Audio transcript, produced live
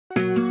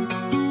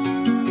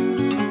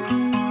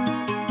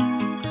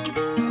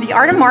The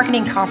Art of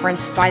Marketing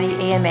Conference by the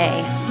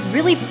AMA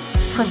really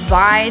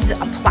provides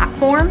a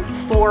platform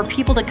for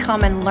people to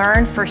come and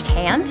learn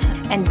firsthand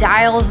and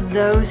dials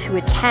those who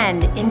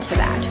attend into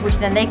that, which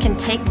then they can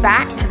take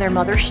back to their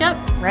mothership,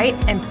 right,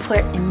 and put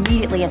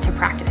immediately into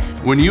practice.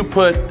 When you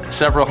put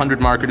several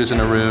hundred marketers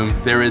in a room,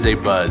 there is a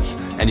buzz,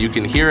 and you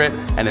can hear it,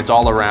 and it's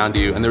all around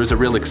you, and there's a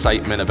real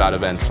excitement about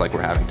events like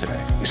we're having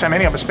today. So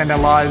many of us spend our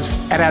lives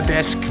at our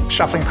desk,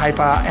 shuffling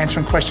paper,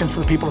 answering questions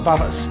for the people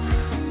above us,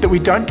 that we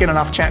don't get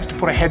enough chance to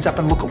put our heads up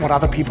and look at what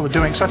other people are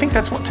doing. So I think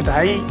that's what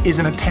today is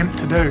an attempt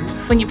to do.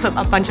 When you put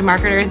a bunch of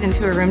marketers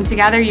into a room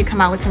together, you come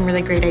out with some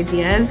really great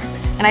ideas.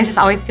 And I just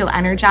always feel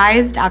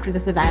energized after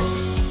this event.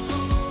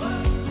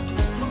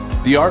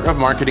 The Art of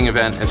Marketing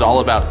event is all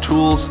about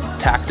tools,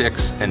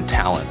 tactics, and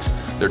talent.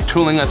 They're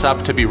tooling us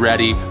up to be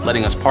ready,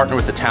 letting us partner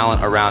with the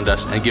talent around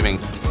us, and giving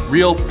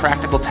real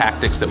practical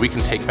tactics that we can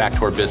take back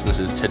to our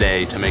businesses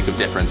today to make a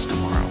difference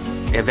tomorrow.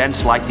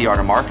 Events like the Art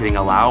of Marketing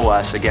allow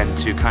us, again,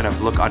 to kind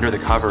of look under the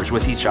covers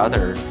with each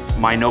other.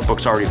 My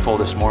notebook's already full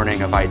this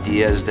morning of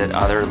ideas that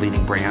other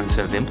leading brands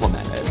have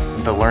implemented.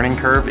 The learning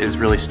curve is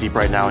really steep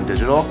right now in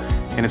digital,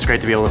 and it's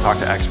great to be able to talk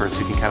to experts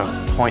who can kind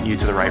of point you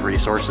to the right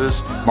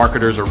resources.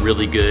 Marketers are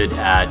really good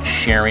at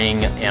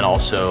sharing, and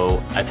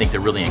also I think they're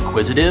really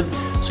inquisitive.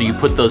 So you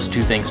put those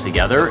two things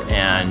together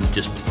and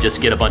just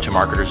get a bunch of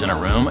marketers in a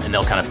room, and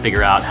they'll kind of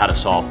figure out how to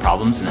solve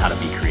problems and how to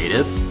be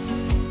creative.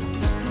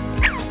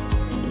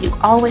 You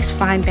always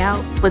find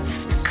out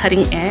what's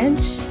cutting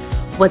edge,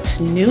 what's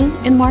new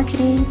in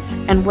marketing,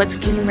 and what's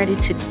getting ready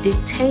to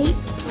dictate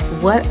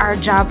what our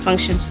job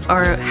functions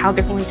are, how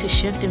they're going to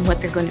shift and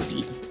what they're going to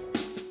be.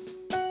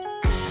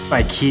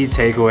 My key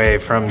takeaway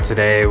from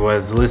today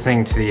was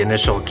listening to the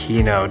initial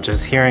keynote,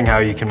 just hearing how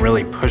you can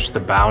really push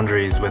the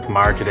boundaries with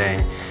marketing.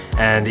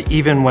 And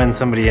even when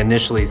somebody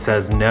initially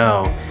says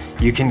no,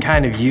 you can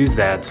kind of use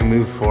that to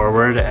move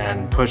forward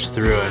and push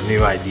through a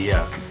new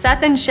idea.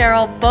 Seth and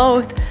Cheryl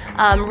both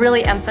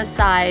really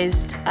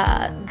emphasized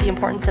the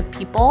importance of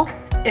people.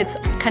 It's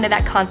kind of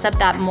that concept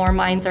that more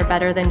minds are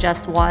better than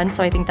just one,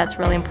 so I think that's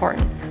really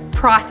important.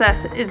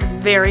 Process is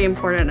very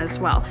important as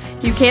well.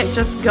 You can't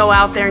just go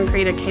out there and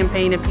create a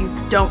campaign if you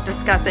don't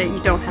discuss it, you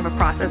don't have a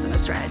process and a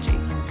strategy.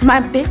 My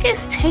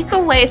biggest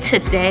takeaway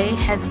today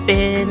has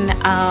been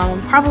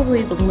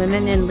probably the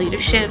women in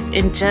leadership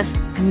and just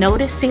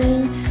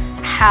noticing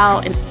how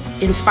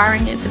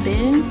inspiring it's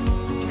been,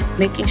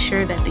 making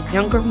sure that the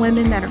younger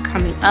women that are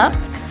coming up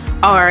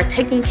are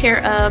taken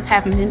care of,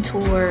 have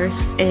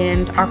mentors,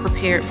 and are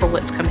prepared for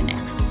what's coming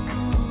next.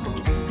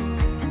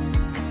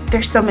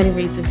 There's so many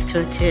reasons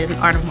to attend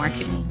Art of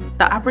Marketing.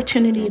 The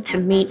opportunity to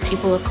meet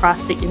people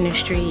across the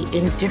industry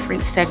in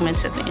different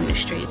segments of the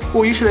industry.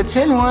 Well, you should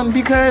attend one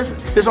because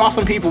there's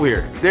awesome people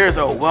here. There's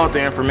a wealth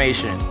of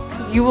information.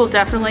 You will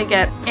definitely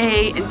get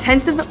an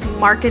intensive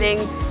marketing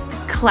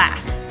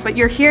class, but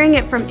you're hearing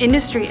it from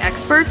industry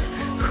experts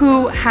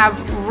who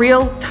have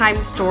real-time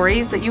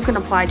stories that you can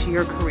apply to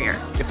your career.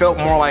 It felt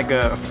more like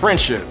a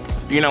friendship.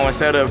 You know,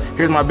 instead of,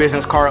 here's my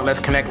business card, let's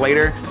connect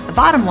later. The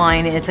bottom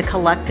line, it's a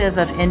collective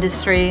of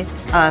industry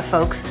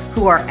folks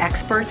who are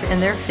experts in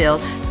their field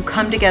who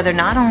come together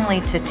not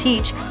only to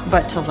teach,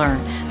 but to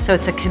learn. So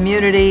it's a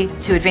community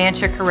to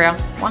advance your career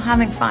while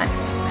having fun.